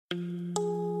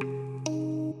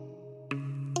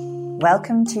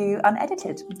Welcome to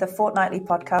Unedited, the fortnightly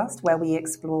podcast where we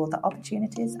explore the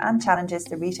opportunities and challenges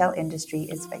the retail industry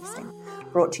is facing.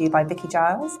 Brought to you by Vicky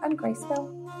Giles and Grace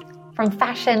Hill. From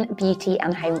fashion, beauty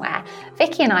and homeware,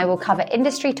 Vicky and I will cover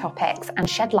industry topics and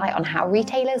shed light on how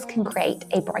retailers can create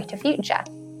a brighter future.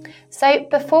 So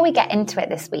before we get into it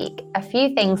this week, a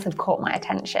few things have caught my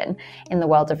attention in the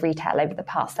world of retail over the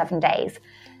past 7 days.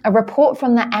 A report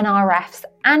from the NRF's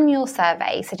annual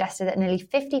survey suggested that nearly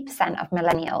 50% of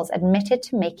millennials admitted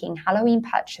to making Halloween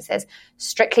purchases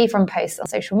strictly from posts on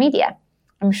social media.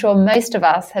 I'm sure most of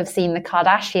us have seen the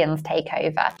Kardashians'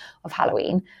 takeover of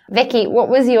Halloween. Vicky, what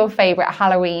was your favourite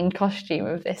Halloween costume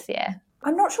of this year?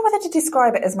 I'm not sure whether to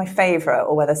describe it as my favourite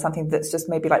or whether something that's just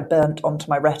maybe like burnt onto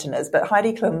my retinas, but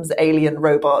Heidi Klum's alien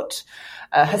robot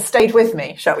has stayed with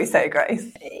me, shall we say,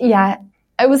 Grace? Yeah,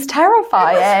 it was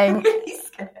terrifying. It was really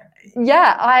scary.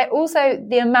 Yeah,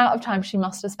 the amount of time she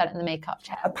must have spent in the makeup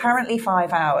chair. Apparently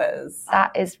 5 hours.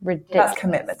 That is ridiculous. That's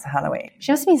commitment to Halloween.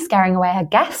 She must have been scaring away her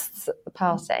guests at the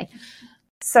party.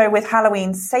 So with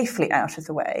Halloween safely out of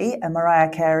the way and Mariah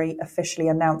Carey officially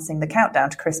announcing the countdown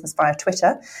to Christmas via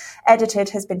Twitter, Edited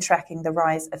has been tracking the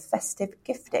rise of festive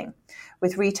gifting,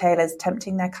 with retailers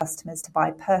tempting their customers to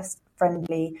buy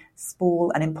purse-friendly,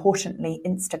 small and importantly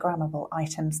Instagrammable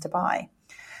items to buy.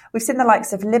 We've seen the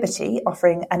likes of Liberty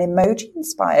offering an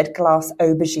emoji-inspired glass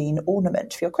aubergine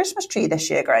ornament for your Christmas tree this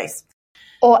year, Grace.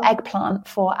 Or eggplant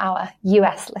for our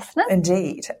US listeners.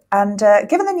 Indeed. And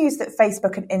given the news that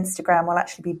Facebook and Instagram will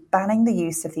actually be banning the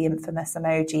use of the infamous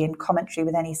emoji in commentary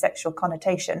with any sexual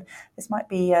connotation, this might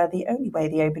be the only way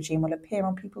the aubergine will appear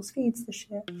on people's feeds this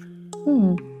year.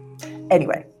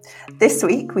 Anyway, this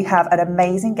week we have an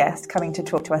amazing guest coming to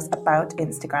talk to us about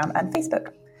Instagram and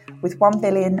Facebook. With 1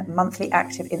 billion monthly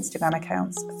active Instagram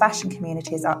accounts, fashion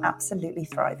communities are absolutely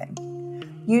thriving.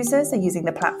 Users are using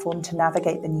the platform to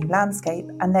navigate the new landscape,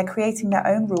 and they're creating their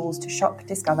own rules to shop,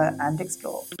 discover, and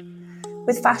explore.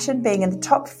 With fashion being in the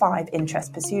top 5 interests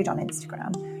pursued on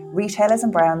Instagram, retailers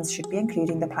and brands should be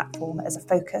including the platform as a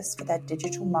focus for their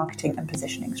digital marketing and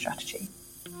positioning strategy.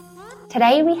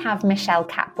 Today we have Michelle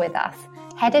Capp with us,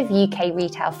 Head of UK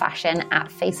Retail Fashion at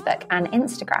Facebook and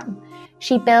Instagram.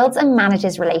 She builds and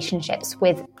manages relationships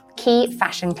with key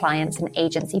fashion clients and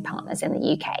agency partners in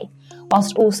the UK,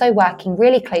 whilst also working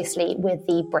really closely with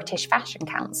the British Fashion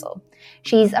Council.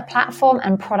 She's a platform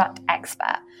and product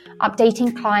expert,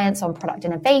 updating clients on product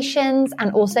innovations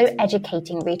and also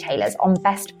educating retailers on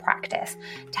best practice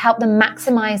to help them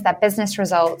maximise their business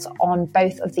results on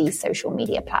both of these social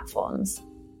media platforms.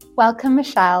 Welcome,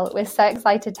 Michelle. We're so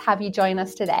excited to have you join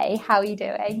us today. How are you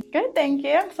doing? Good, thank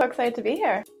you. I'm so excited to be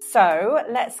here. So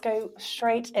let's go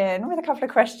straight in with a couple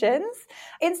of questions.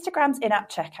 Instagram's in-app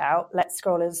checkout lets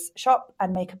scrollers shop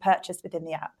and make a purchase within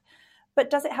the app. But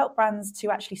does it help brands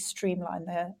to actually streamline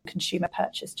the consumer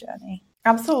purchase journey?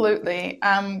 Absolutely.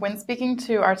 When speaking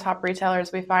to our top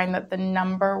retailers, we find that the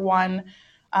number one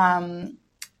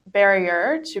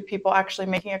barrier to people actually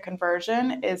making a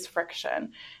conversion is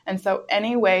friction. And so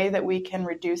any way that we can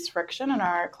reduce friction in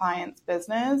our client's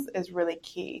business is really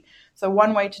key. So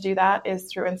one way to do that is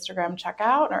through Instagram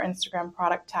checkout or Instagram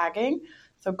product tagging.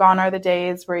 So gone are the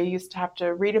days where you used to have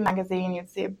to read a magazine, you'd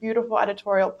see a beautiful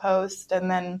editorial post and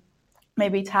then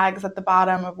maybe tags at the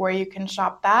bottom of where you can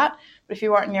shop that. But if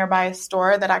you weren't nearby a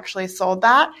store that actually sold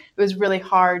that, it was really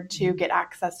hard to get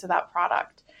access to that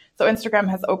product. So Instagram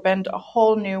has opened a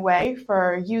whole new way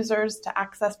for users to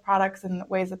access products in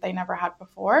ways that they never had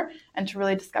before and to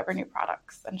really discover new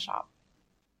products and shop.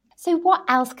 So what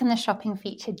else can the shopping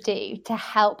feature do to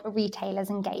help retailers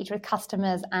engage with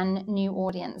customers and new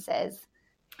audiences?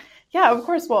 Yeah, of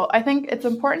course. Well, I think it's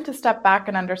important to step back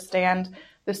and understand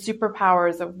the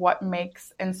superpowers of what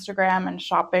makes Instagram and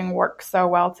shopping work so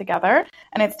well together.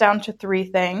 And it's down to 3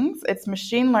 things. It's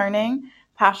machine learning,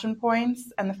 passion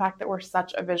points, and the fact that we're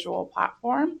such a visual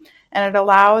platform. And it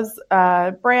allows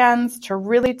brands to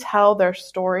really tell their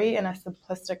story in a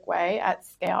simplistic way at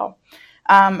scale.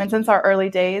 And since our early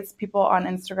days, people on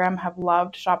Instagram have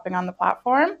loved shopping on the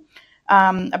platform.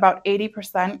 About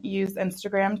 80% use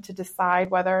Instagram to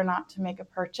decide whether or not to make a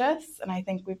purchase. And I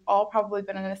think we've all probably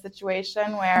been in a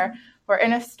situation where we're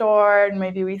in a store and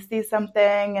maybe we see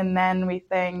something and then we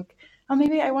think, oh,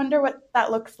 maybe I wonder what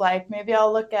that looks like. Maybe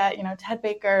I'll look at, Ted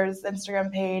Baker's Instagram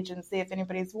page and see if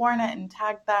anybody's worn it and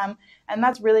tag them. And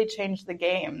that's really changed the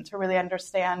game to really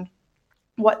understand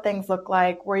what things look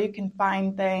like, where you can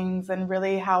find things, and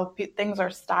really how things are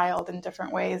styled in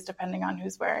different ways depending on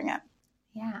who's wearing it.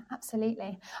 Yeah,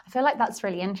 absolutely. I feel like that's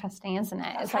really interesting, isn't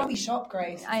it? It's how we shop,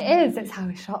 Grace. It is. It's how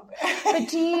we shop. But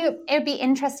it would be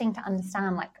interesting to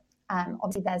understand,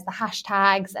 Obviously, there's the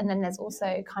hashtags, and then there's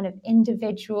also kind of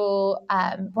individual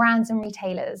brands and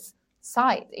retailers'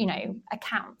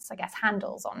 accounts, I guess,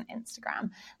 handles on Instagram.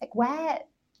 Like, where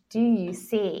do you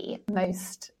see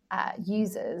most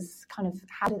users, kind of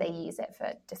how do they use it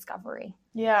for discovery?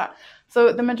 Yeah,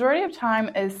 so the majority of time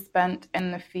is spent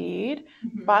in the feed,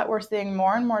 but we're seeing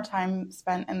more and more time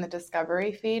spent in the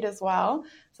discovery feed as well.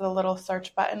 So the little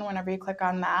search button, whenever you click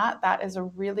on that, that is a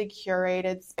really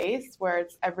curated space where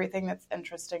it's everything that's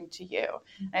interesting to you.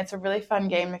 And it's a really fun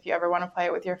game if you ever want to play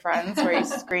it with your friends, where you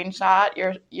screenshot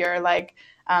your like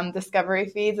discovery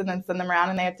feeds and then send them around,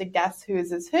 and they have to guess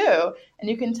whose is who. And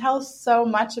you can tell so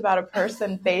much about a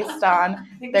person based on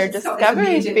their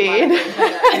discovery feed.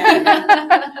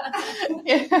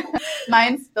 Yeah.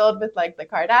 Mine's filled with like the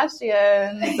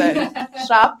Kardashians and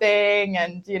shopping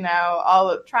and, all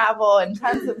of travel and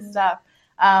tons of stuff.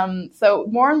 So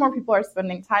more and more people are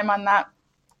spending time on that.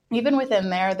 Even within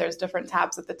there, there's different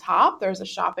tabs at the top. There's a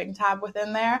shopping tab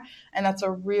within there, and that's a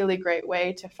really great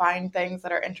way to find things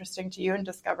that are interesting to you and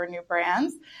discover new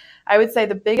brands. I would say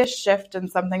the biggest shift, and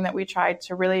something that we try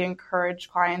to really encourage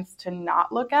clients to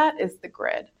not look at, is the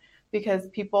grid. Because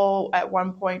people at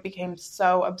one point became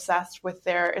so obsessed with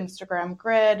their Instagram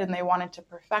grid, and they wanted to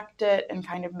perfect it and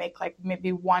kind of make like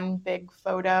maybe one big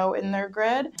photo in their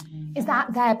grid. Is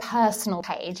that their personal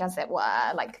page, as it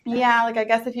were? Yeah, I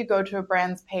guess if you go to a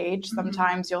brand's page,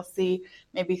 sometimes you'll see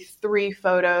maybe 3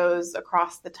 photos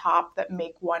across the top that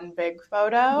make one big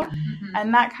photo.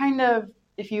 And that kind of,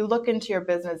 if you look into your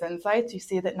business insights, you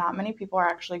see that not many people are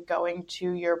actually going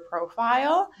to your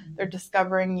profile. They're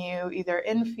discovering you either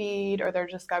in feed, or they're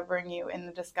discovering you in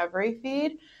the discovery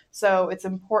feed. So it's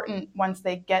important once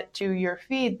they get to your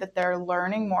feed that they're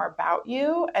learning more about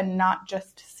you and not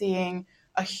just seeing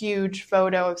a huge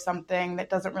photo of something that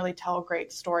doesn't really tell a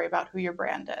great story about who your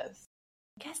brand is.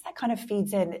 I guess that kind of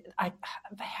feeds in. I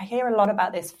hear a lot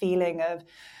about this feeling of,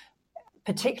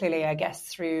 particularly, I guess,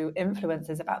 through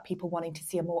influencers, about people wanting to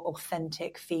see a more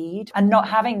authentic feed and not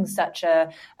having such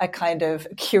a kind of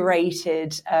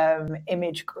curated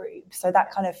image group. So that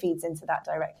kind of feeds into that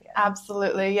directly.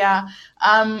 Absolutely, yeah.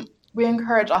 We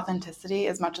encourage authenticity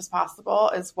as much as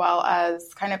possible, as well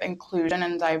as kind of inclusion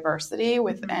and diversity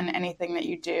within anything that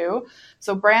you do.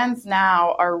 So brands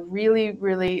now are really,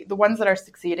 really, the ones that are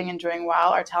succeeding and doing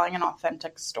well are telling an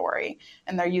authentic story.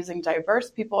 And they're using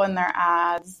diverse people in their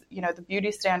ads. The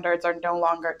beauty standards are no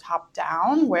longer top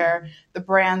down, where the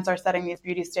brands are setting these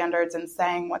beauty standards and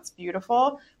saying what's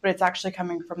beautiful, but it's actually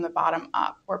coming from the bottom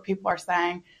up, where people are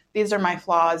saying, these are my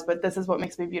flaws, but this is what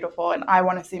makes me beautiful. And I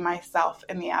want to see myself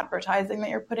in the advertising that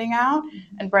you're putting out.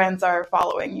 And brands are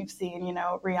following. You've seen,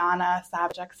 Rihanna,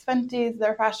 Savage X Fenty's,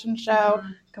 their fashion show,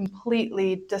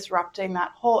 completely disrupting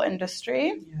that whole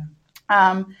industry.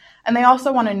 Yeah. And they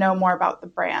also want to know more about the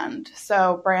brand.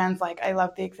 So brands like, I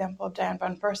love the example of Diane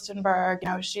von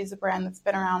Furstenberg. She's a brand that's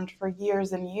been around for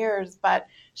years and years, but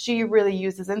she really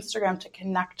uses Instagram to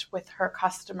connect with her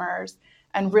customers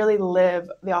and really live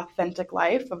the authentic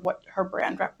life of what her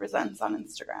brand represents on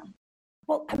Instagram.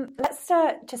 Well, let's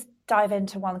just dive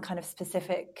into one kind of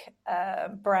specific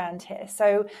brand here.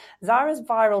 So Zara's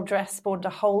viral dress spawned a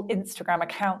whole Instagram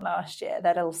account last year,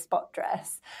 their little spot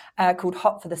dress called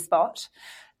Hot for the Spot.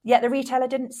 Yet the retailer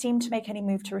didn't seem to make any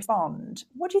move to respond.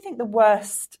 What do you think the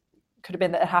worst could have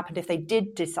been that had happened if they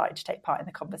did decide to take part in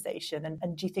the conversation?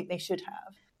 And do you think they should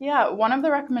have? Yeah, one of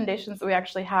the recommendations that we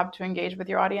actually have to engage with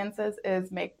your audiences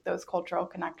is make those cultural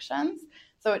connections.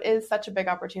 So it is such a big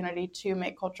opportunity to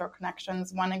make cultural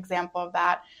connections. One example of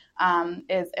that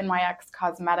is NYX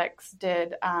Cosmetics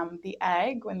did the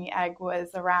egg, when the egg was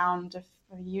around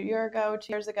a year ago,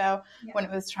 2 years ago, when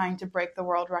it was trying to break the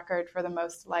world record for the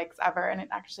most likes ever, and it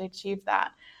actually achieved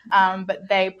that. But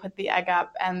they put the egg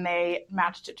up and they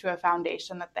matched it to a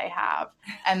foundation that they have,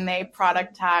 and they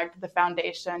product tagged the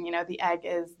foundation. The egg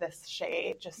is this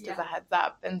shade, just as a heads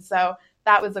up. And so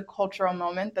that was a cultural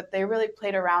moment that they really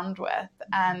played around with,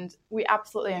 and we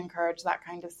absolutely encourage that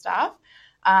kind of stuff.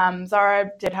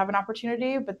 Zara did have an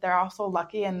opportunity, but they're also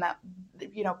lucky in that,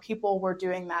 people were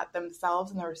doing that themselves,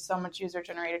 and there was so much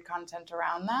user-generated content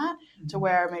around that to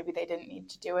where maybe they didn't need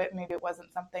to do it. Maybe it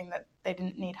wasn't something that they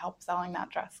didn't need help selling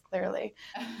that dress, clearly.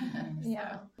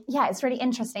 Yeah, it's really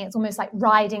interesting. It's almost like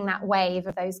riding that wave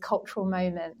of those cultural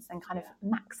moments and kind of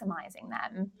maximizing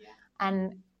them. Yeah.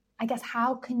 And I guess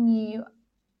how can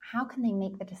they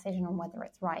make the decision on whether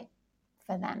it's right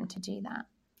for them to do that?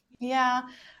 Yeah,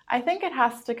 I think it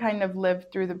has to kind of live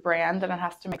through the brand and it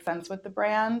has to make sense with the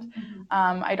brand.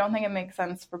 I don't think it makes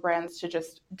sense for brands to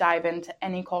just dive into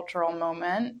any cultural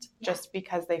moment just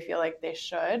because they feel like they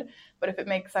should. But if it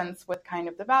makes sense with kind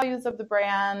of the values of the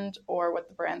brand or what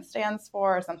the brand stands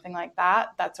for or something like that,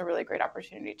 that's a really great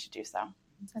opportunity to do so.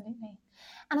 Absolutely.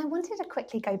 And I wanted to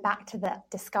quickly go back to the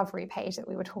discovery page that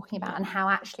we were talking about and how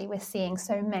actually we're seeing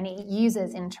so many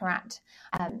users interact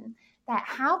there.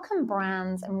 How can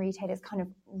brands and retailers kind of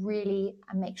really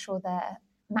make sure they're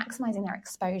maximizing their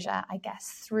exposure, I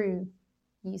guess, through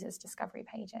users' discovery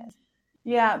pages?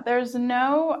 Yeah,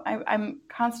 I'm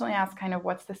constantly asked kind of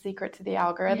what's the secret to the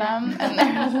algorithm, and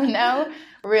there's no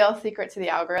real secret to the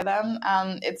algorithm.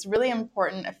 It's really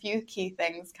important. A few key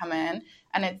things come in,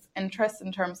 and it's interest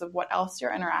in terms of what else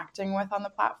you're interacting with on the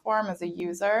platform as a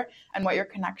user and what your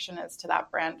connection is to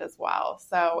that brand as well.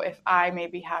 So if I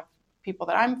maybe have people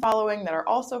that I'm following that are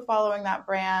also following that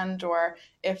brand, or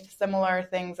if similar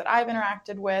things that I've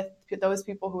interacted with, those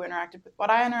people who interacted with what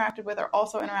I interacted with are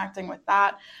also interacting with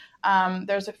that.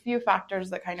 There's a few factors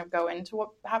that kind of go into what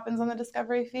happens on the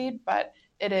discovery feed, but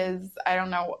it is, I don't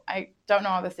know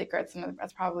all the secrets, and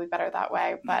that's probably better that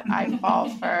way, but I fall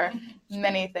for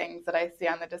many things that I see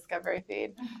on the discovery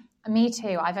feed. Me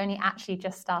too. I've only actually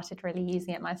just started really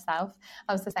using it myself.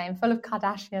 I was the same, full of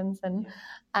Kardashians and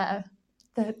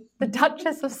the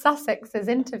Duchess of Sussex's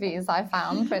interviews I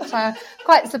found, which I'm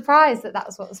quite surprised that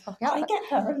was what was popping up. I get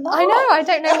her a lot. I know, I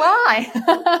don't know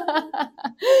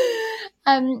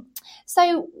why.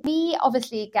 So we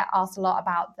obviously get asked a lot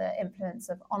about the influence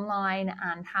of online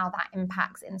and how that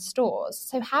impacts in stores.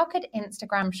 So how could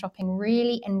Instagram shopping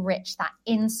really enrich that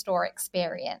in-store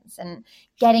experience and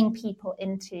getting people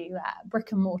into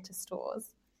brick and mortar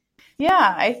stores?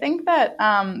 Yeah, I think that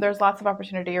there's lots of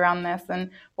opportunity around this.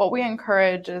 And what we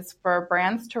encourage is for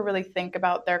brands to really think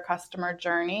about their customer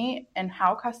journey and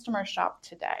how customers shop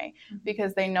today,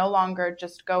 because they no longer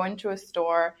just go into a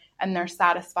store and they're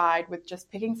satisfied with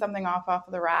just picking something off of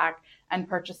the rack and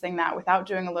purchasing that without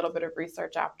doing a little bit of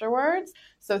research afterwards.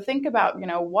 So think about,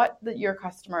 what your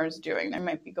customer is doing. They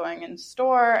might be going in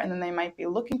store and then they might be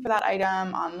looking for that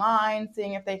item online,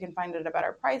 seeing if they can find it at a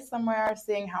better price somewhere,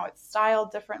 seeing how it's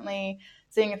styled differently,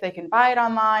 seeing if they can buy it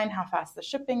online, how fast the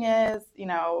shipping is.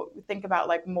 Think about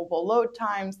like mobile load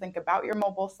times, think about your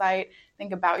mobile site,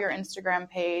 think about your Instagram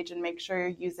page, and make sure you're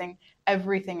using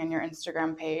everything in your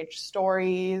Instagram page,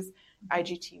 stories,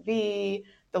 IGTV,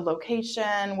 the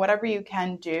location, whatever you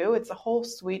can do. It's a whole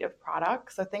suite of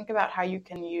products. So think about how you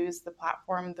can use the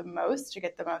platform the most to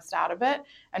get the most out of it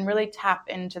and really tap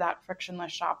into that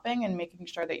frictionless shopping and making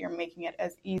sure that you're making it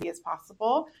as easy as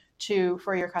possible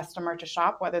for your customer to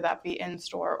shop, whether that be in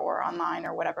store or online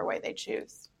or whatever way they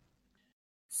choose.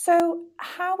 So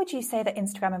how would you say that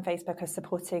Instagram and Facebook are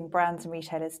supporting brands and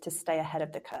retailers to stay ahead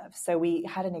of the curve? So we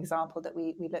had an example that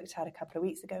we looked at a couple of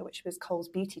weeks ago, which was Kohl's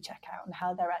Beauty Checkout, and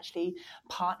how they're actually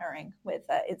partnering with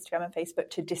Instagram and Facebook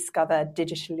to discover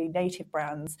digitally native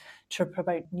brands to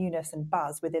promote newness and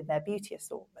buzz within their beauty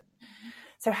assortment.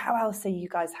 So how else are you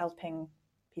guys helping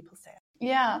people stay ahead?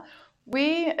 Yeah.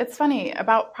 It's funny,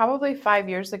 about probably 5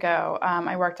 years ago,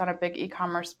 I worked on a big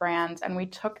e-commerce brand, and we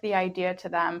took the idea to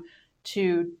them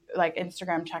to like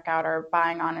Instagram checkout or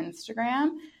buying on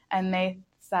Instagram. And they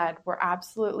said, we're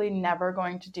absolutely never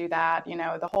going to do that.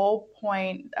 The whole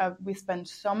point of we spend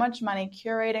so much money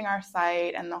curating our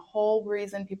site, and the whole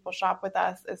reason people shop with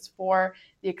us is for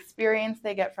the experience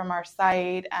they get from our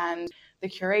site, and the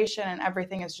curation and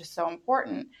everything is just so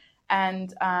important.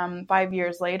 And 5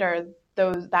 years later,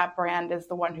 that brand is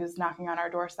the one who's knocking on our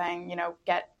door saying,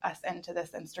 get us into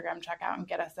this Instagram checkout and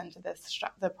get us into this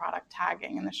the product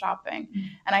tagging and the shopping.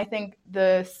 And I think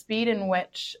the speed in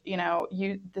which,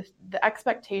 the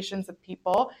expectations of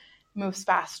people moves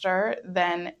faster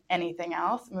than anything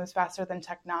else, moves faster than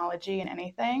technology and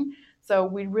anything. So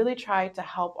we really try to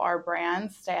help our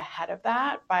brands stay ahead of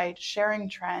that by sharing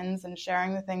trends and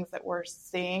sharing the things that we're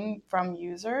seeing from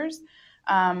users.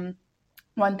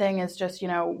 One thing is just,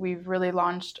 we've really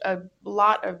launched a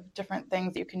lot of different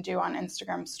things you can do on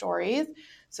Instagram stories.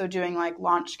 So doing like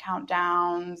launch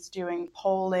countdowns, doing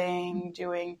polling,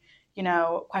 doing,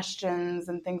 questions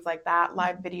and things like that,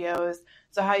 live videos.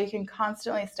 So how you can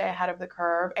constantly stay ahead of the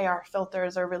curve. AR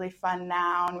filters are really fun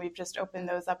now, and we've just opened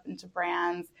those up into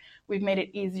brands. We've made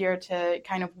it easier to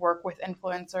kind of work with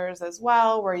influencers as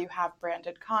well, where you have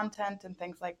branded content and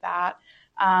things like that.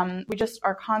 We just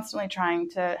are constantly trying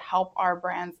to help our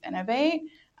brands innovate,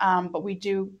 but we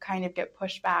do kind of get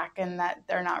pushback in that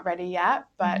they're not ready yet,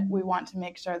 but we want to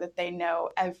make sure that they know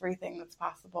everything that's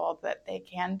possible that they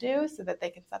can do so that they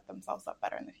can set themselves up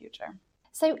better in the future.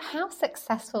 So how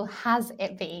successful has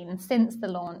it been since the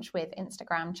launch with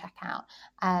Instagram Checkout?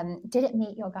 Did it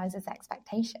meet your guys'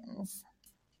 expectations?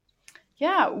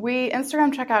 Yeah,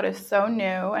 Instagram Checkout is so new,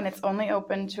 and it's only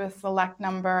open to a select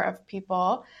number of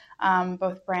people,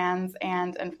 both brands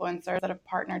and influencers that have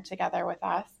partnered together with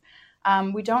us.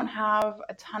 We don't have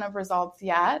a ton of results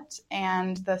yet,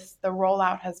 and the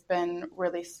rollout has been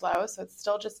really slow, so it's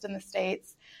still just in the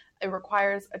States. It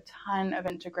requires a ton of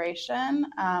integration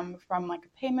from like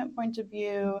a payment point of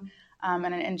view and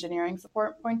an engineering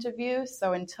support point of view.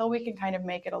 So until we can kind of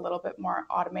make it a little bit more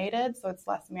automated, so it's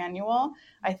less manual,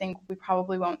 I think we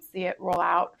probably won't see it roll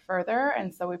out further.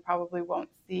 And so we probably won't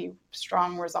see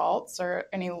strong results or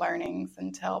any learnings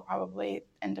until probably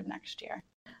end of next year.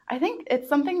 I think it's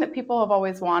something that people have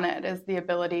always wanted, is the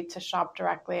ability to shop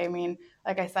directly. I mean,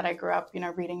 like I said, I grew up,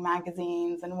 reading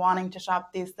magazines and wanting to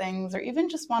shop these things, or even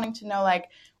just wanting to know like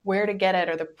where to get it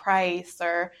or the price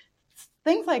or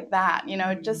things like that.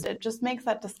 It just makes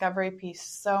that discovery piece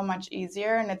so much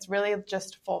easier. And it's really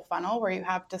just full funnel where you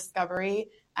have discovery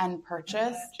and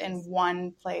purchase in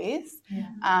one place.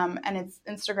 Yeah. And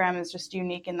Instagram is just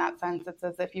unique in that sense. It's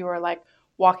as if you were like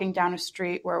walking down a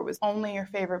street where it was only your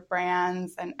favorite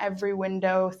brands and every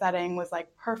window setting was like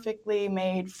perfectly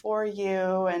made for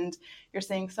you, and you're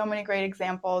seeing so many great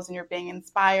examples and you're being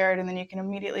inspired, and then you can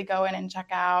immediately go in and check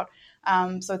out.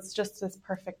 So it's just this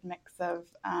perfect mix of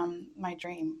my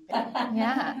dream.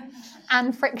 Yeah,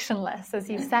 and frictionless, as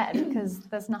you said, because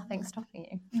there's nothing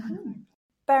stopping you. Mm-hmm.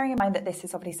 Bearing in mind that this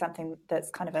is obviously something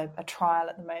that's kind of a trial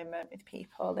at the moment with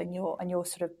people, and you're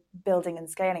sort of building and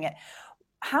scaling it.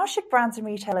 How should brands and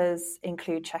retailers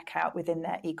include checkout within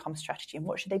their e-com strategy, and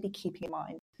what should they be keeping in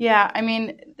mind? Yeah, I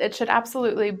mean, it should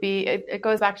absolutely be, it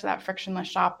goes back to that frictionless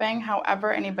shopping.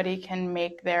 However, anybody can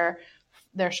make their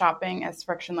shopping as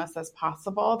frictionless as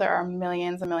possible. There are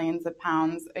millions and millions of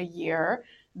pounds a year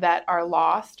that are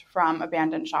lost from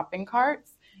abandoned shopping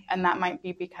carts. And that might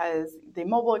be because the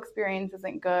mobile experience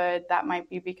isn't good. That might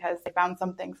be because they found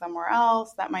something somewhere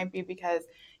else. That might be because,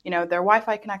 their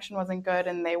Wi-Fi connection wasn't good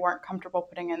and they weren't comfortable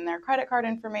putting in their credit card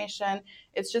information.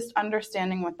 It's just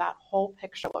understanding what that whole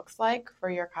picture looks like for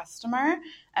your customer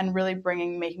and really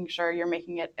making sure you're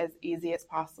making it as easy as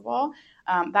possible.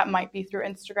 That might be through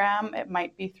Instagram. It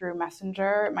might be through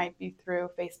Messenger. It might be through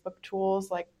Facebook tools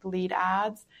like lead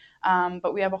ads.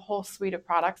 But we have a whole suite of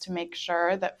products to make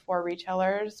sure that for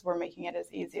retailers, we're making it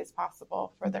as easy as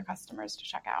possible for their customers to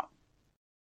check out.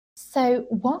 So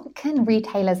what can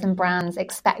retailers and brands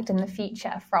expect in the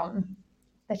future from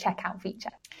the checkout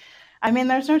feature? I mean,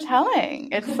 there's no telling.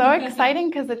 It's so exciting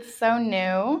because it's so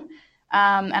new.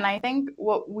 And I think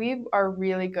what we are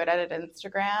really good at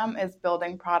Instagram is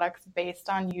building products based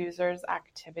on users'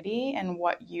 activity and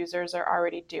what users are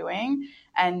already doing,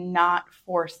 and not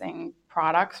forcing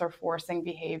products or forcing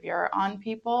behavior on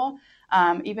people.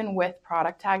 Even with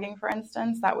product tagging, for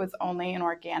instance, that was only an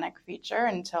organic feature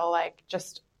until like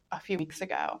just a few weeks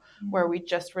ago, where we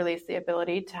just released the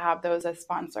ability to have those as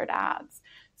sponsored ads.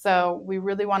 So we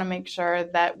really want to make sure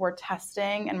that we're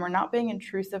testing and we're not being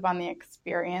intrusive on the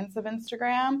experience of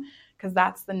Instagram, because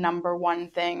that's the number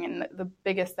one thing. And the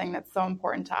biggest thing that's so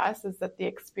important to us is that the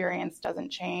experience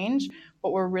doesn't change,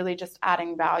 but we're really just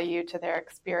adding value to their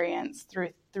experience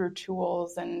through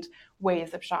tools and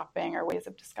ways of shopping or ways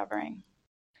of discovering.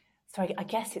 So I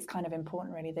guess it's kind of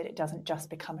important really that it doesn't just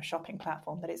become a shopping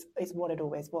platform, that it's what it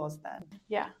always was then.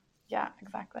 Yeah,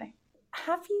 exactly.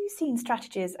 Have you seen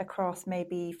strategies across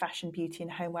maybe fashion, beauty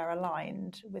and homeware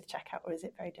aligned with checkout, or is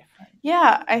it very different?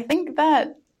 Yeah, I think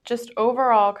that just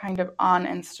overall kind of on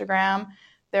Instagram,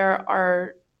 there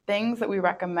are things that we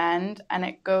recommend, and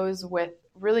it goes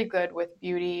really good with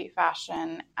beauty,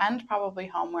 fashion, and probably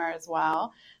homeware as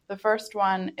well. The first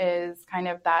one is kind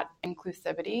of that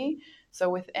inclusivity. So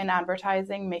within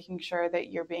advertising, making sure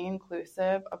that you're being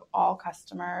inclusive of all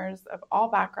customers, of all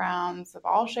backgrounds, of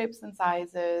all shapes and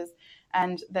sizes,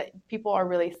 and that people are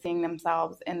really seeing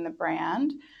themselves in the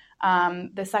brand.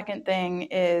 The second thing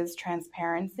is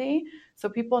transparency. So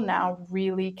people now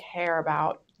really care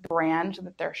about the brand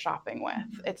that they're shopping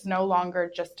with. It's no longer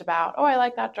just about, I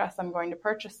like that dress, I'm going to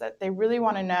purchase it. They really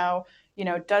want to know,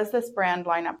 does this brand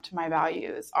line up to my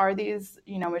values? Are these,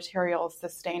 materials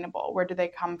sustainable? Where do they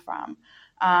come from?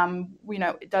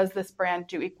 Does this brand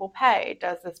do equal pay?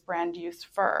 Does this brand use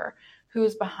fur?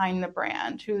 Who's behind the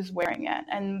brand? Who's wearing it?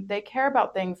 And they care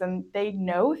about things, and they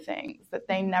know things that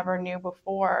they never knew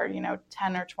before,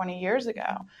 10 or 20 years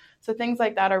ago. So things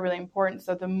like that are really important.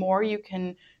 So the more you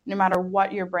can, no matter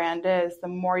what your brand is, the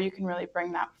more you can really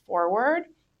bring that forward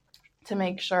to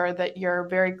make sure that you're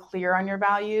very clear on your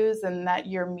values and that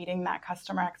you're meeting that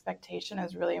customer expectation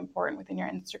is really important within your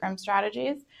Instagram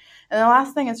strategies. And the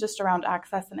last thing is just around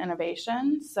access and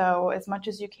innovation. So as much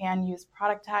as you can, use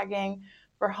product tagging.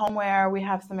 For homeware, we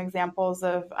have some examples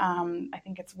of, I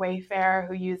think it's Wayfair,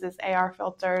 who uses AR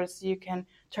filters. So you can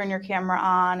turn your camera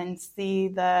on and see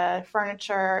the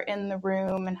furniture in the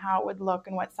room and how it would look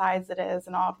and what size it is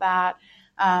and all of that.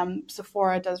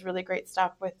 Sephora does really great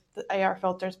stuff with the AR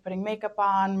filters, putting makeup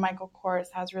on. Michael Kors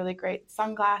has really great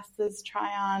sunglasses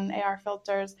try-on AR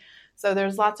filters. So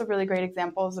there's lots of really great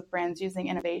examples of brands using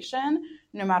innovation,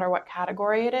 no matter what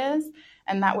category it is.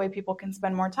 And that way people can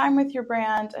spend more time with your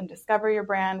brand and discover your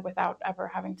brand without ever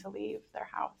having to leave their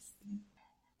house.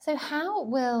 So how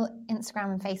will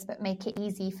Instagram and Facebook make it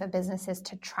easy for businesses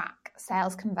to track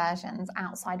sales conversions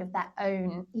outside of their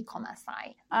own e-commerce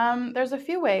site? There's a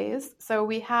few ways. So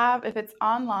we have, if it's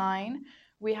online,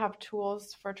 we have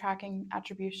tools for tracking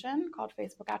attribution called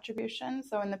Facebook attribution.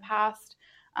 So in the past,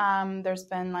 there's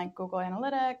been like Google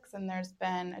Analytics and there's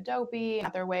been Adobe and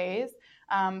other ways.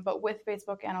 But with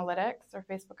Facebook Analytics or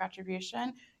Facebook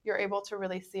attribution, you're able to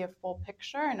really see a full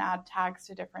picture and add tags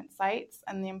to different sites.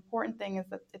 And the important thing is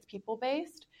that it's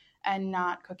people-based and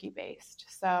not cookie-based.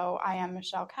 So I am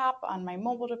Michelle Kapp on my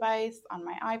mobile device, on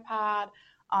my iPad,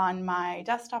 on my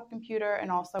desktop computer, and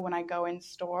also when I go in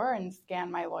store and scan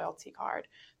my loyalty card.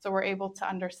 So we're able to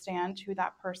understand who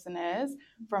that person is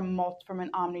from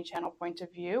an omni-channel point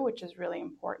of view, which is really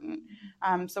important.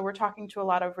 So we're talking to a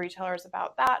lot of retailers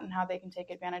about that and how they can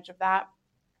take advantage of that.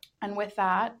 And with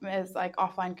that is like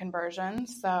offline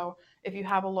conversions. So if you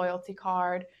have a loyalty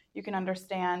card, you can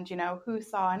understand, who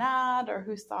saw an ad or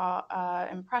who saw an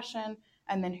impression,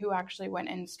 and then who actually went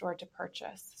in store to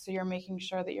purchase. So you're making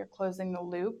sure that you're closing the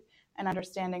loop and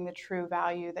understanding the true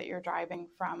value that you're driving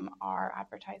from our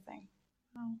advertising.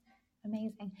 Wow,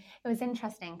 amazing. It was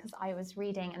interesting because I was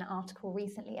reading an article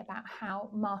recently about how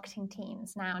marketing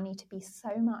teams now need to be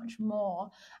so much more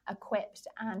equipped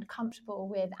and comfortable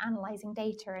with analyzing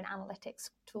data and analytics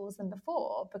tools than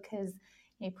before, because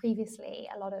previously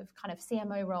a lot of kind of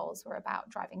CMO roles were about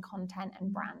driving content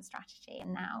and brand strategy,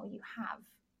 and now you have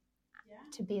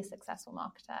to be a successful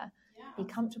marketer, be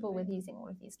comfortable with using all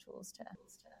of these tools to.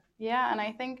 Yeah, and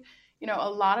I think, a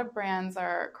lot of brands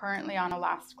are currently on a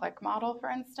last click model, for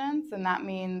instance, and that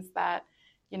means that,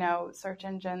 search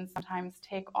engines sometimes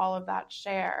take all of that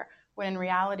share, when in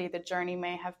reality the journey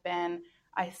may have been,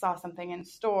 I saw something in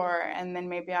store and then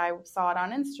maybe I saw it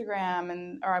on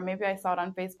Instagram or maybe I saw it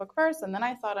on Facebook first and then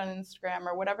I saw it on Instagram,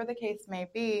 or whatever the case may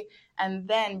be. And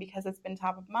then because it's been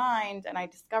top of mind and I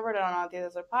discovered it on all these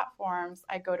other platforms,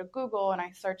 I go to Google and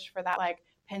I search for that like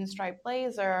pinstripe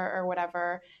blazer or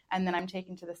whatever, and then I'm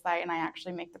taken to the site and I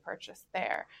actually make the purchase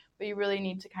there. But you really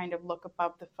need to kind of look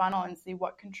above the funnel and see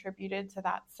what contributed to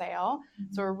that sale.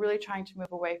 Mm-hmm. So we're really trying to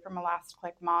move away from a last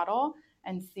click model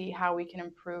and see how we can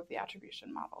improve the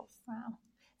attribution models. Wow.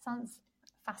 Sounds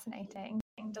fascinating.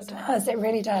 It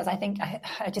really does.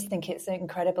 I just think it's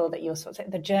incredible that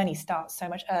the journey starts so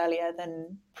much earlier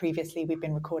than previously we've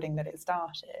been recording that it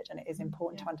started, and it is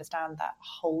important to understand that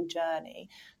whole journey,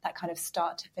 that kind of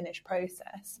start to finish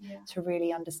process, to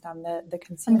really understand the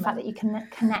consumer. And the fact that you can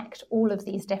connect all of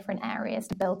these different areas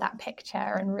to build that picture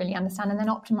and really understand and then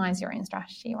optimize your own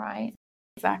strategy, right?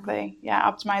 Exactly. Yeah,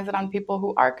 optimize it on people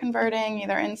who are converting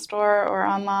either in store or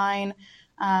online,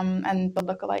 and the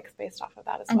lookalikes based off of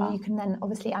that as well. And you can then,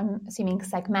 obviously, I'm assuming,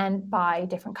 segment by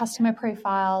different customer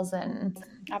profiles and...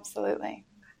 Absolutely.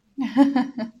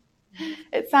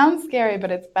 It sounds scary,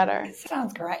 but it's better. It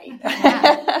sounds great.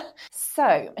 Yeah.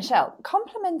 So, Michelle,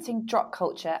 complementing drop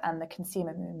culture and the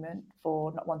consumer movement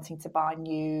for not wanting to buy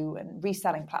new and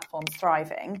reselling platforms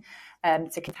thriving,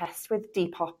 to contest with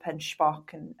Depop and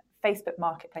Shpock, and Facebook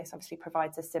Marketplace obviously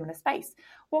provides a similar space.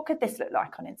 What could this look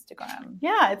like on Instagram?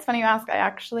 Yeah, it's funny you ask. I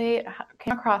actually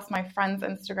came across my friend's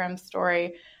Instagram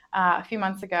story a few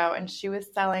months ago, and she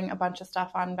was selling a bunch of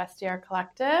stuff on Vestiaire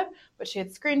Collective, but she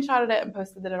had screenshotted it and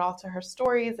posted it all to her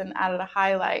stories and added a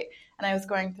highlight. And I was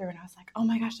going through and I was like, oh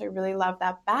my gosh, I really love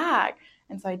that bag.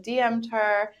 And so I DM'd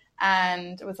her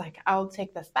and was like, I'll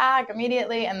take this bag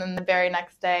immediately. And then the very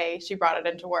next day, she brought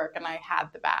it into work and I had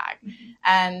the bag. Mm-hmm.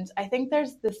 And I think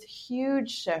there's this huge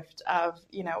shift of,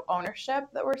 ownership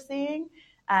that we're seeing.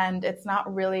 And it's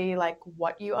not really like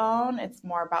what you own. It's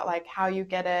more about like how you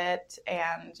get it.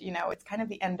 And, it's kind of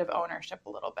the end of ownership a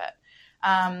little bit.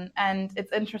 And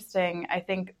it's interesting. I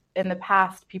think in the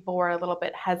past, people were a little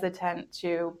bit hesitant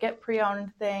to get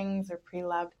pre-owned things or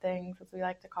pre-loved things, as we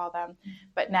like to call them. Mm-hmm.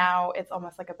 But now it's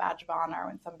almost like a badge of honor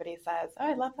when somebody says,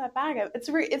 oh, I love that bag.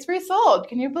 It's resold.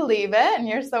 Can you believe it? And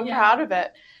you're so proud of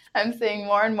it. I'm seeing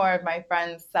more and more of my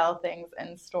friends sell things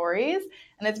in stories,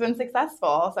 and it's been successful.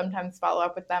 I'll sometimes follow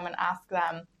up with them and ask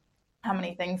them how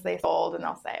many things they sold, and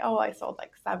they'll say, oh, I sold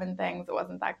like 7 things. It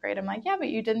wasn't that great. I'm like, yeah, but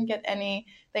you didn't get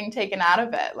anything taken out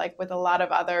of it. Like with a lot of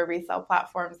other resale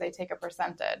platforms, they take a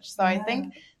percentage. So I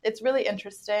think it's really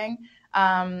interesting.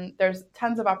 There's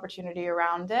tons of opportunity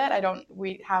around it.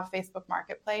 We have Facebook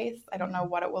Marketplace. I don't know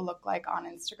what it will look like on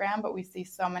Instagram, but we see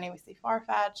so many. We see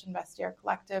Farfetch, Vestiaire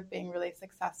Collective being really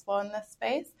successful in this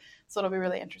space. So it'll be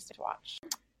really interesting to watch.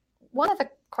 One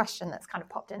other question that's kind of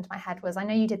popped into my head was, I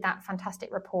know you did that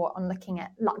fantastic report on looking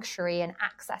at luxury and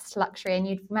access to luxury, and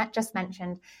you'd just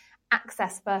mentioned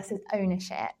access versus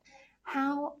ownership.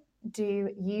 How do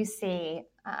you see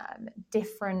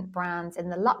different brands in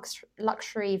the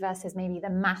luxury versus maybe the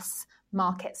mass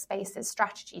market spaces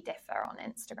strategy differ on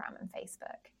Instagram and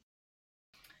Facebook?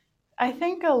 I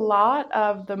think a lot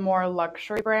of the more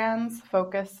luxury brands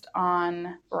focused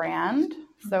on brand.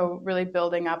 So really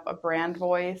building up a brand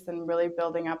voice and really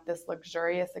building up this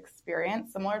luxurious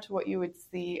experience, similar to what you would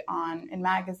see in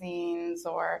magazines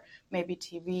or maybe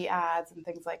TV ads and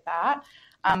things like that.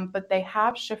 But they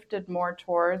have shifted more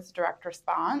towards direct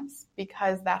response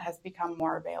because that has become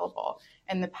more available.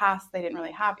 In the past, they didn't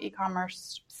really have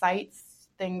e-commerce sites.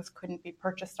 Things couldn't be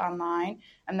purchased online,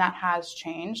 and that has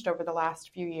changed over the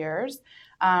last few years.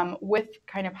 With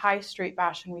kind of high street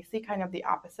fashion, we see kind of the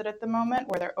opposite at the moment,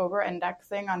 where they're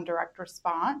over-indexing on direct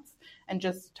response and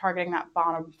just targeting that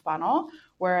bottom funnel,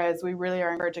 whereas we really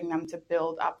are encouraging them to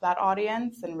build up that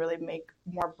audience and really make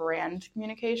more brand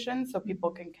communication so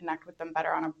people can connect with them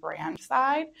better on a brand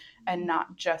side and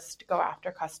not just go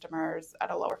after customers at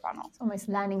a lower funnel. It's almost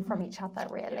learning from each other,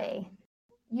 really.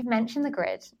 You've mentioned the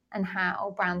grid and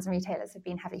how brands and retailers have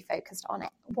been heavily focused on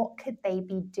it. What could they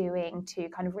be doing to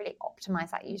kind of really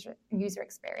optimize that user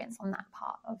experience on that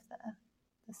part of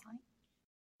the site?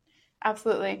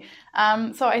 Absolutely.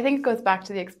 So I think it goes back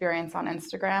to the experience on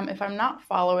Instagram. If I'm not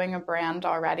following a brand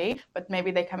already, but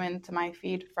maybe they come into my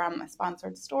feed from a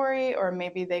sponsored story, or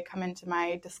maybe they come into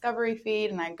my discovery feed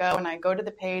and I go to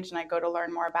the page and I go to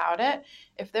learn more about it.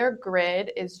 If their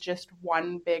grid is just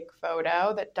one big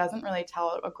photo that doesn't really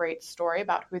tell a great story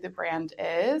about who the brand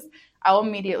is, I'll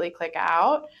immediately click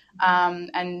out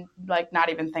and like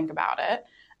not even think about it.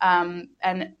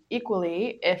 And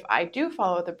equally, if I do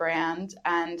follow the brand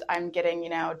and I'm getting,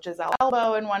 Giselle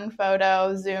elbow in one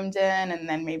photo zoomed in and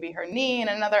then maybe her knee in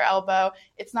another elbow,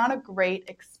 it's not a great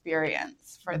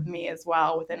experience for me as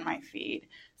well within my feed.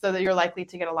 So that you're likely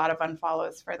to get a lot of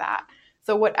unfollows for that.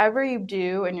 So whatever you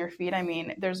do in your feed,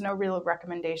 there's no real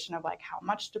recommendation of like how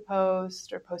much to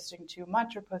post or posting too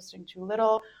much or posting too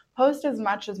little. Post as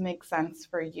much as makes sense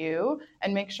for you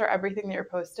and make sure everything that you're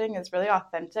posting is really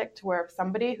authentic to where if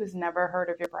somebody who's never heard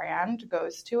of your brand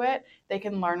goes to it, they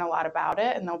can learn a lot about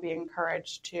it and they'll be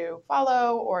encouraged to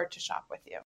follow or to shop with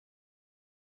you.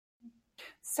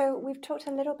 So we've talked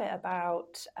a little bit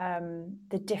about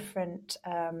the different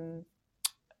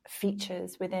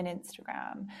features within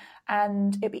Instagram,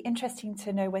 and it'd be interesting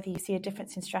to know whether you see a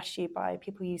difference in strategy by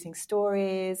people using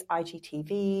stories,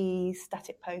 IGTV,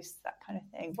 static posts, that kind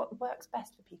of thing. What works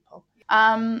best for people?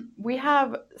 We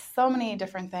have so many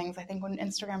different things. I think when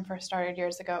Instagram first started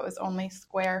years ago, it was only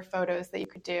square photos that you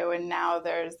could do, and now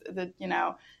there's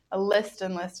a list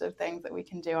of things that we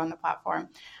can do on the platform.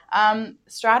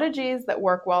 Strategies that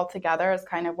work well together is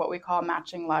kind of what we call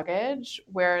matching luggage,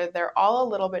 where they're all a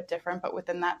little bit different, but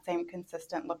within that same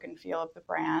consistent look and feel of the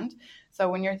brand. So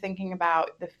when you're thinking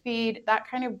about the feed, that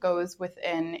kind of goes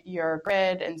within your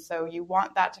grid, and so you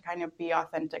want that to kind of be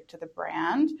authentic to the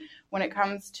brand. When it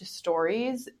comes to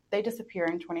stories, they disappear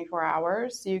in 24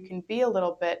 hours, so you can be a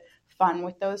little bit fun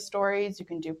with those stories. You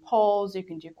can do polls, you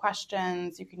can do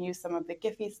questions, you can use some of the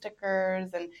Giphy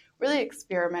stickers and really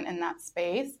experiment in that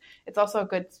space. It's also a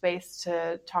good space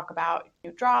to talk about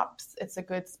new drops. It's a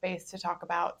good space to talk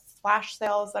about flash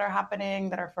sales that are happening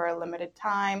that are for a limited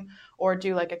time, or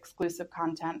do like exclusive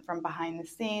content from behind the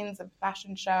scenes of a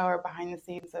fashion show or behind the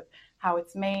scenes of how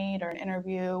it's made or an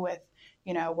interview with,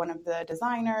 one of the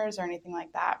designers or anything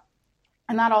like that.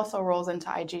 And that also rolls into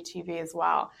IGTV as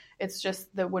well. It's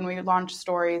just that when we launched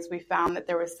stories, we found that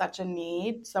there was such a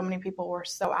need. So many people were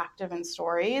so active in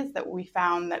stories that we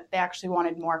found that they actually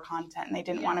wanted more content and they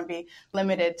didn't want to be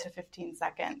limited to 15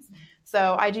 seconds.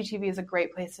 So IGTV is a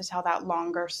great place to tell that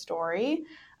longer story.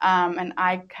 And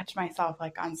I catch myself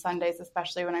like on Sundays,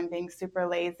 especially when I'm being super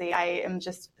lazy, I am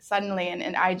just suddenly in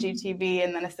IGTV,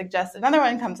 and then another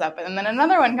one comes up, and then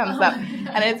another one comes up,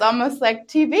 and it's almost like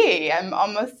TV. I'm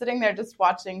almost sitting there just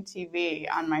watching TV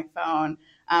on my phone.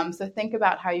 So think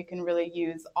about how you can really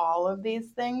use all of these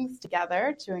things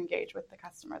together to engage with the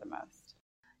customer the most.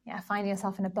 Yeah, find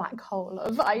yourself in a black hole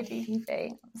of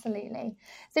IGTV. Absolutely.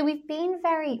 So we've been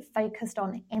very focused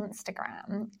on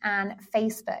Instagram, and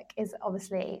Facebook is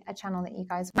obviously a channel that you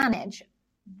guys manage.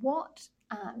 What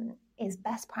is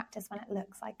best practice when it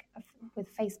looks like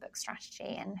with Facebook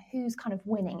strategy, and who's kind of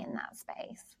winning in that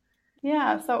space?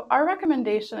 Yeah, so our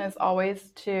recommendation is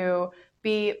always to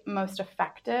be most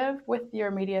effective with your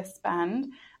media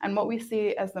spend. And what we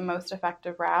see as the most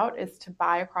effective route is to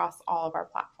buy across all of our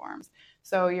platforms.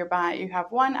 So you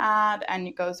have one ad and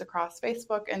it goes across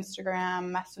Facebook, Instagram,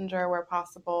 Messenger where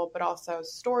possible, but also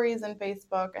stories in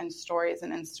Facebook and stories in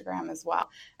Instagram as well.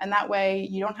 And that way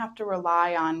you don't have to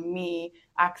rely on me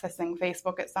accessing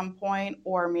Facebook at some point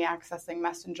or me accessing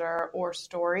Messenger or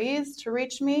stories to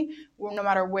reach me. No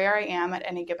matter where I am at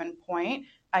any given point,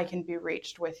 I can be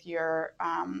reached with your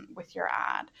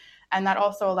ad. And that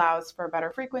also allows for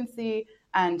better frequency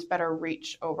and better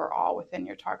reach overall within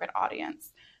your target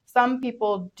audience. Some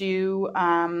people do,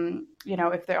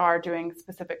 if they are doing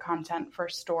specific content for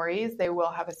stories, they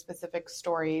will have a specific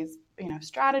stories,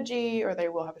 strategy, or they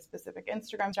will have a specific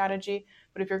Instagram strategy.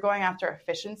 But if you're going after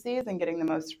efficiencies and getting the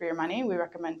most for your money, we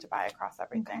recommend to buy across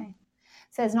everything. Okay.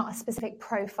 So there's not a specific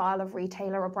profile of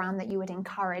retailer or brand that you would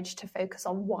encourage to focus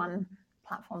on one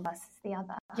platform versus the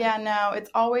other? Yeah, no, it's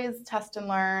always test and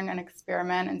learn and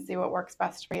experiment and see what works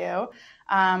best for you.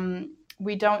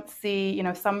 We don't see,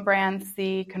 some brands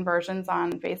see conversions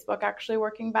on Facebook actually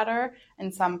working better,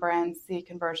 and some brands see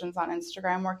conversions on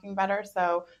Instagram working better.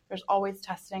 So there's always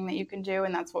testing that you can do,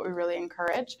 and that's what we really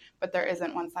encourage, but there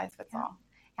isn't one size fits all.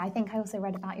 I think I also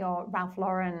read about your Ralph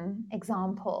Lauren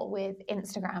example with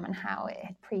Instagram and how it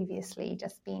had previously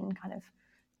just been kind of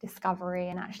discovery,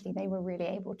 and actually they were really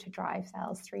able to drive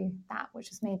sales through that, which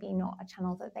was maybe not a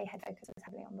channel that they had focused as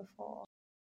heavily on before.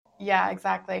 Yeah,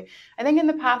 exactly. I think in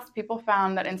the past, people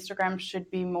found that Instagram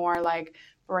should be more like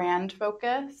brand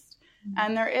focused. Mm-hmm.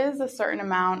 And there is a certain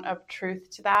amount of truth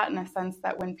to that, in a sense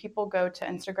that when people go to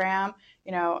Instagram,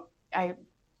 I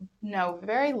know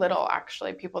very little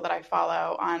actually people that I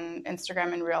follow on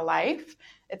Instagram in real life.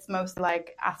 It's mostly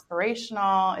like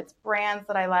aspirational, it's brands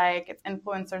that I like, it's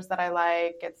influencers that I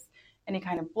like, it's any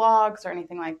kind of blogs or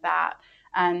anything like that.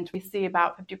 And we see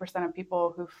about 50% of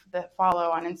people that follow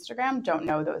on Instagram don't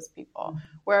know those people.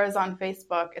 Whereas on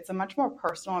Facebook, it's a much more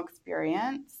personal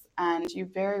experience. And you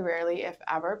very rarely, if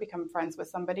ever, become friends with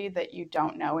somebody that you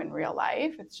don't know in real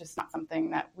life. It's just not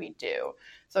something that we do.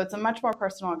 So it's a much more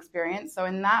personal experience. So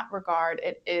in that regard,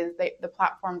 the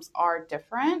platforms are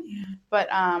different, but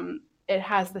it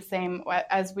has the same,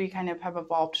 as we kind of have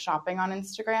evolved shopping on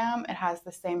Instagram, it has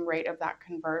the same rate of that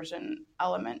conversion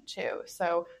element too.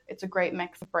 So it's a great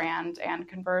mix of brand and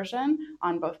conversion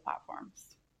on both platforms.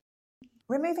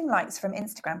 Removing likes from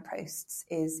Instagram posts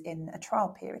is in a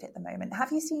trial period at the moment.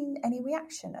 Have you seen any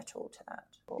reaction at all to that?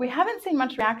 We haven't seen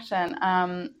much reaction.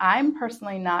 I'm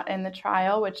personally not in the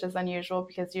trial, which is unusual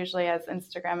because usually as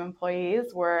Instagram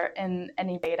employees, we're in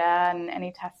any beta and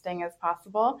any testing as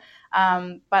possible.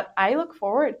 But I look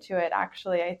forward to it,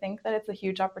 actually. I think that it's a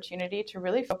huge opportunity to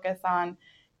really focus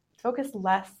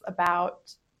less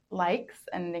about likes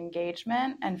and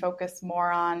engagement and focus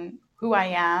more on who I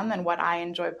am and what I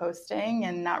enjoy posting,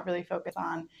 and not really focus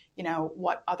on,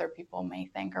 what other people may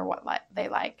think or what they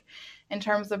like. In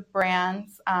terms of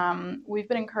brands, we've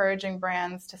been encouraging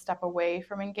brands to step away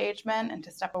from engagement and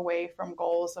to step away from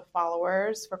goals of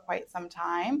followers for quite some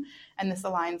time. And this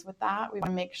aligns with that. We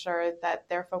want to make sure that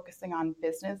they're focusing on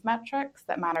business metrics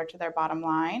that matter to their bottom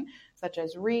line, such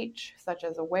as reach, such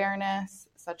as awareness,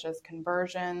 such as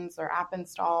conversions or app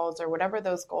installs or whatever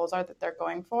those goals are that they're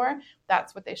going for.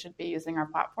 That's what they should be using our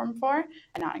platform for,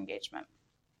 and not engagement.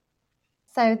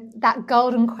 So that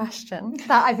golden question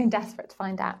that I've been desperate to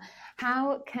find out,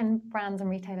 how can brands and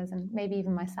retailers, and maybe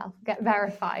even myself, get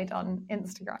verified on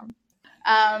Instagram?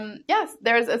 Yes,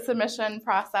 there's a submission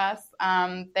process.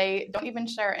 They don't even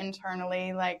share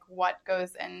internally like what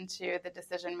goes into the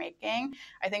decision making.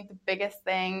 I think the biggest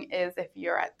thing is if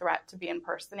you're at threat to be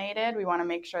impersonated, we want to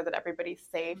make sure that everybody's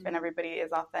safe and everybody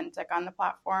is authentic on the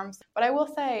platforms. But I will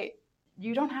say,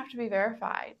 you don't have to be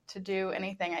verified to do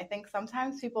anything. I think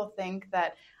sometimes people think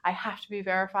that I have to be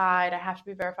verified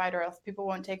or else people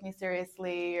won't take me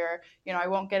seriously, or, I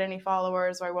won't get any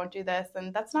followers, or I won't do this.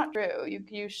 And that's not true.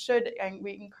 You should, and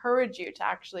we encourage you to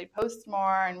actually post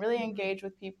more and really engage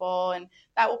with people. And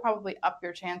that will probably up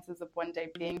your chances of one day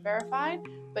being verified.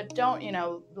 But don't,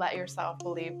 let yourself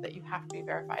believe that you have to be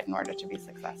verified in order to be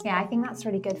successful. Yeah, I think that's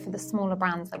really good for the smaller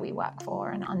brands that we work for,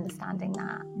 and understanding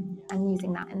that and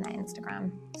using that in their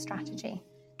Instagram strategy.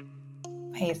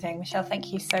 Amazing. Michelle,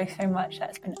 thank you so much.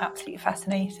 That's been absolutely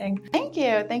fascinating. Thank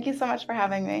you. Thank you so much for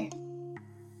having me.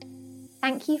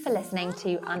 Thank you for listening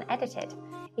to Unedited.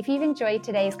 If you've enjoyed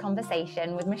today's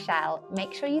conversation with Michelle,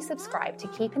 make sure you subscribe to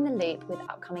keep in the loop with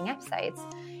upcoming episodes.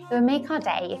 It would make our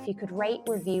day if you could rate,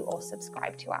 review, or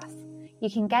subscribe to us. You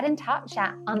can get in touch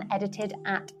at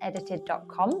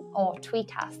unedited@edited.com or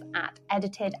tweet us at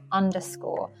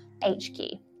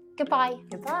edited_HQ. Goodbye.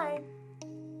 Goodbye.